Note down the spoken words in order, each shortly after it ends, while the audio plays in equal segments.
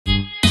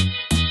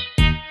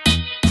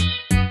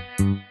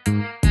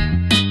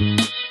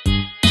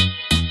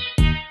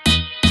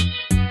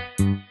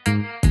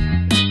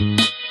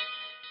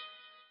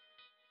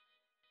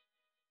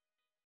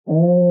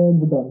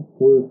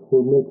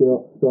picking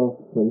up stuff,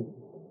 and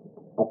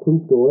I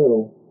pooped a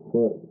little, but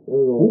it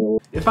was only a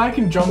little. If I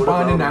can jump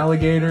on an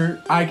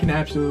alligator, I can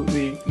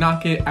absolutely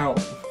knock it out.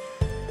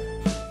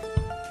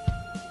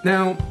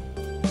 Now,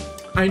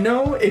 I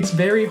know it's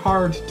very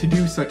hard to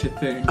do such a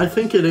thing. I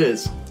think it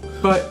is.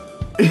 But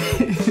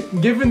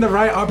given the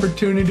right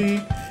opportunity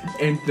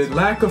and the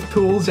lack of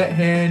tools at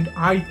hand,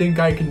 I think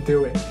I can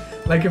do it.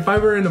 Like if I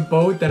were in a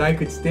boat that I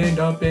could stand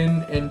up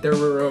in and there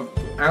were an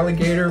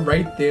alligator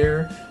right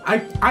there,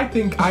 I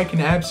think I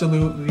can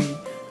absolutely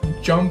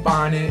jump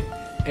on it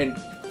and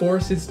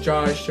force its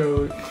jaws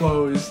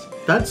closed.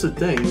 That's the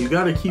thing. You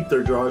got to keep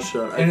their jaws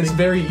shut. And it's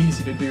very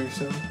easy to do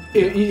so.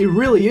 It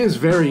really is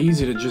very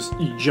easy to just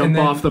jump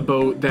off the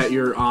boat that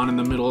you're on in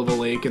the middle of the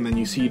lake, and then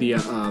you see the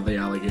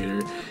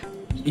alligator.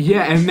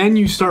 Yeah, and then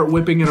you start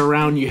whipping it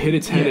around. You hit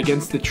its head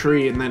against the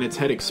tree, and then its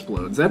head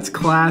explodes. That's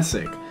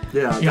classic.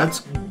 Yeah,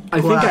 that's.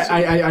 I think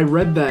I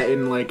read that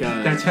in like.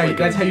 That's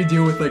how you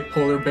deal with like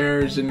polar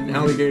bears and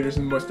alligators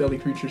and most deadly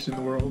creatures in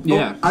the world.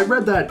 Yeah, I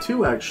read that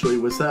too. Actually,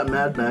 was that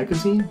Mad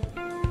Magazine?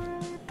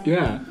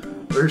 Yeah.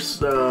 Or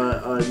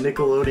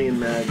Nickelodeon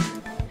Mag.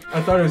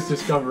 I thought it was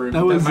Discovery,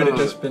 but that might have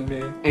just been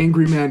me.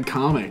 Angry Man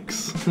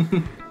Comics.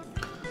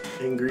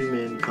 Angry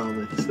Man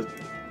Comics.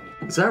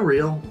 Is that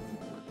real?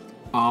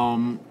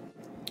 You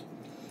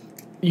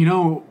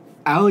know,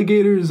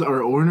 alligators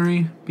are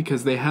ornery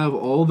because they have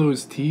all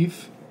those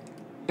teeth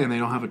and they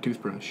don't have a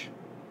toothbrush.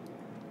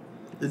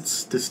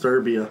 It's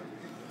Disturbia.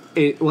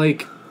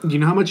 You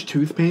know how much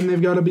tooth pain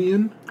they've got to be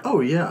in?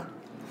 Oh, yeah.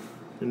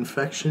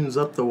 Infections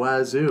up the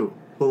wazoo.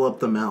 Well, up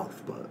the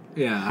mouth, but...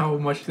 Yeah. How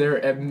much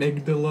their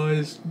amygdala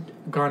is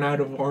gone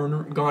out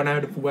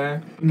of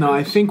whack. No,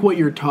 I think what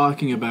you're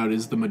talking about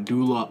is the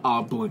medulla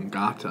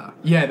oblongata.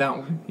 Yeah, that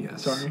one.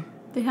 Yes. Sorry.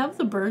 They have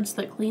the birds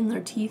that clean their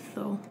teeth,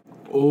 though.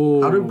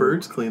 Oh. How do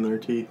birds clean their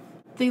teeth?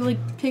 They,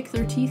 pick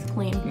their teeth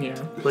clean. Yeah.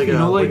 Like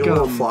a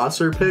little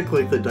flosser pick,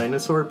 like the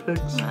dinosaur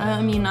picks?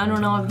 I mean, I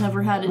don't know. I've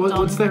never had it done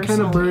What's that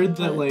kind of bird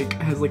but... that,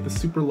 has, the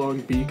super long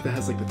beak that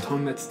has, the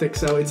tongue that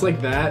sticks out? It's like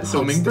that. So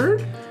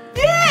Hummingbird?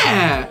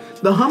 Yeah!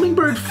 The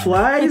hummingbird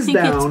flies down.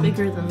 I think it's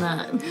bigger than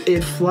that.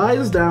 It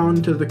flies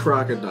down to the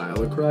crocodile.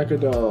 The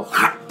crocodile,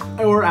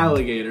 or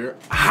alligator,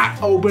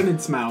 open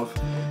its mouth,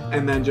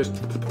 and then just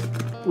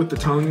with the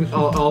tongue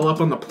all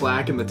up on the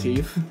plaque and the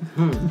teeth.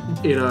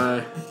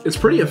 It's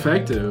pretty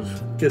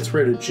effective. Gets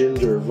rid of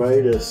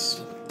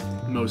gingivitis.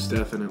 Most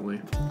definitely.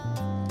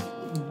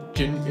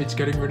 It's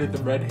getting rid of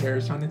the red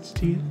hairs on its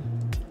teeth.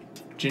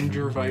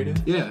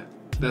 Gingivitis. Yeah.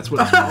 That's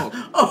what it's called.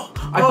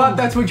 I thought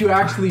that's what you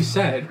actually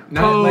said.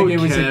 Not like it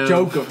was a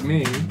joke of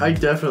me. I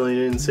definitely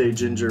didn't say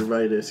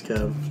gingivitis,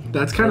 Kev.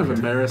 That's kind of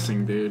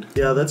embarrassing, dude.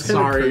 Yeah, that's kind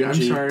of cringy. I'm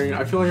sorry.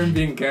 I feel like I'm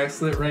being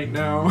gaslit right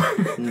now.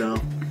 No.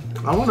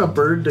 I want a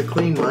bird to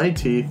clean my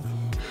teeth.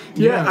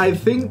 Yeah, I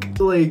think,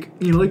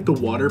 the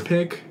water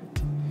pick.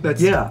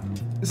 That's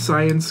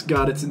science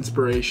got its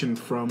inspiration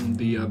from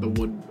the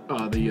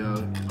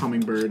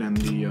hummingbird and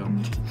the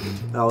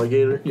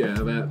alligator. Yeah,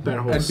 that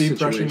whole I'd be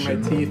situation.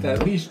 brushing my teeth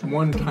at least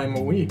one time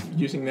a week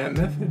using that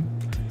method.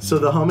 So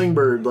the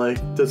hummingbird,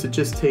 does it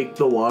just take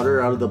the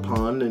water out of the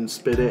pond and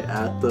spit it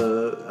at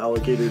the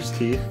alligator's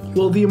teeth?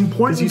 Well, the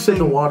important thing... Because you said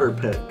the water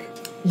pick.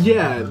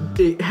 Yeah,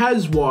 it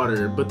has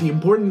water, but the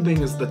important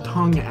thing is the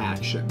tongue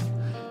action.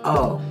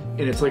 Oh.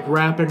 And it's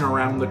wrapping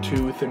around the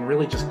tooth and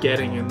really just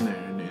getting in there.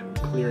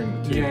 Clearing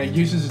the tooth. Yeah, it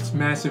uses its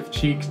massive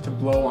cheeks to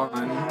blow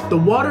on. The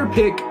water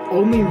pick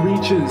only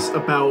reaches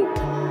about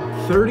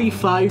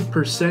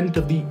 35%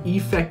 of the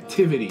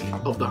effectivity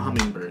of the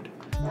hummingbird.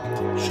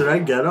 Should I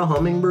get a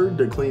hummingbird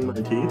to clean my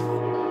teeth?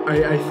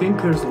 I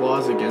think there's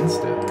laws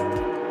against it.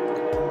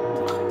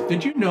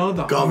 Did you know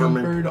the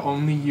hummingbird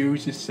only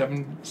uses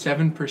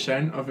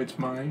 7% of its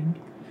mind?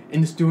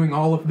 And it's doing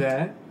all of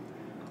that?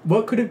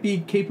 What could it be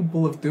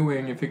capable of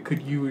doing if it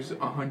could use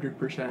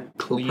 100%?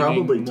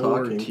 Probably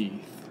talking.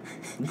 Teeth.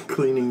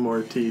 Cleaning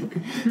more teeth.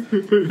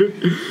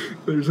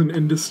 There's an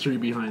industry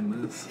behind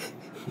this.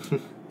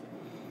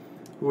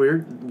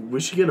 We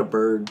should get a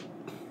bird.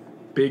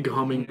 Big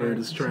hummingbird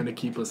is trying to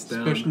keep us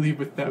down. Especially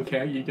with that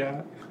cat you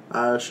got.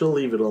 She'll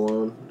leave it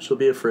alone. She'll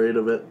be afraid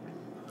of it.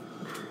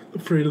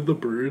 Afraid of the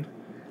bird?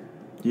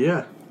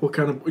 Yeah. What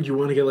kind of... Would you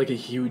want to get a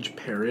huge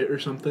parrot or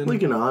something?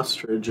 Like an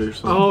ostrich or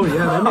something. Oh,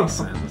 yeah, that makes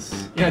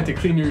sense. Yeah, to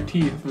clean your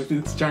teeth with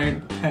its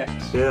giant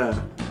pecs. Yeah.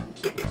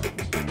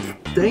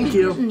 Thank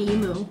you. An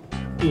emu.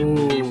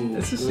 Ooh.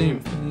 It's the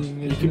same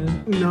thing, isn't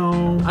it?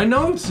 No. I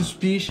know it's a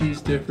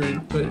species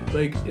different, but,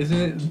 isn't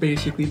it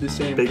basically the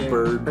same thing? Big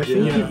bird. I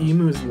think the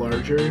emu is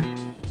larger.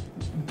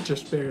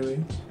 Just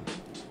barely.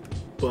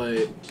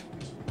 But...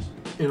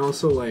 And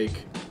also, I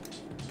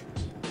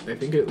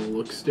think it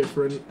looks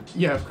different.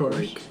 Yeah, of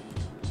course.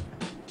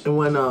 And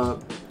when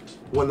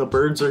the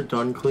birds are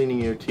done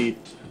cleaning your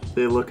teeth,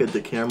 they look at the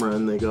camera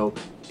and they go,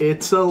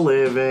 "It's a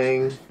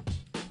living."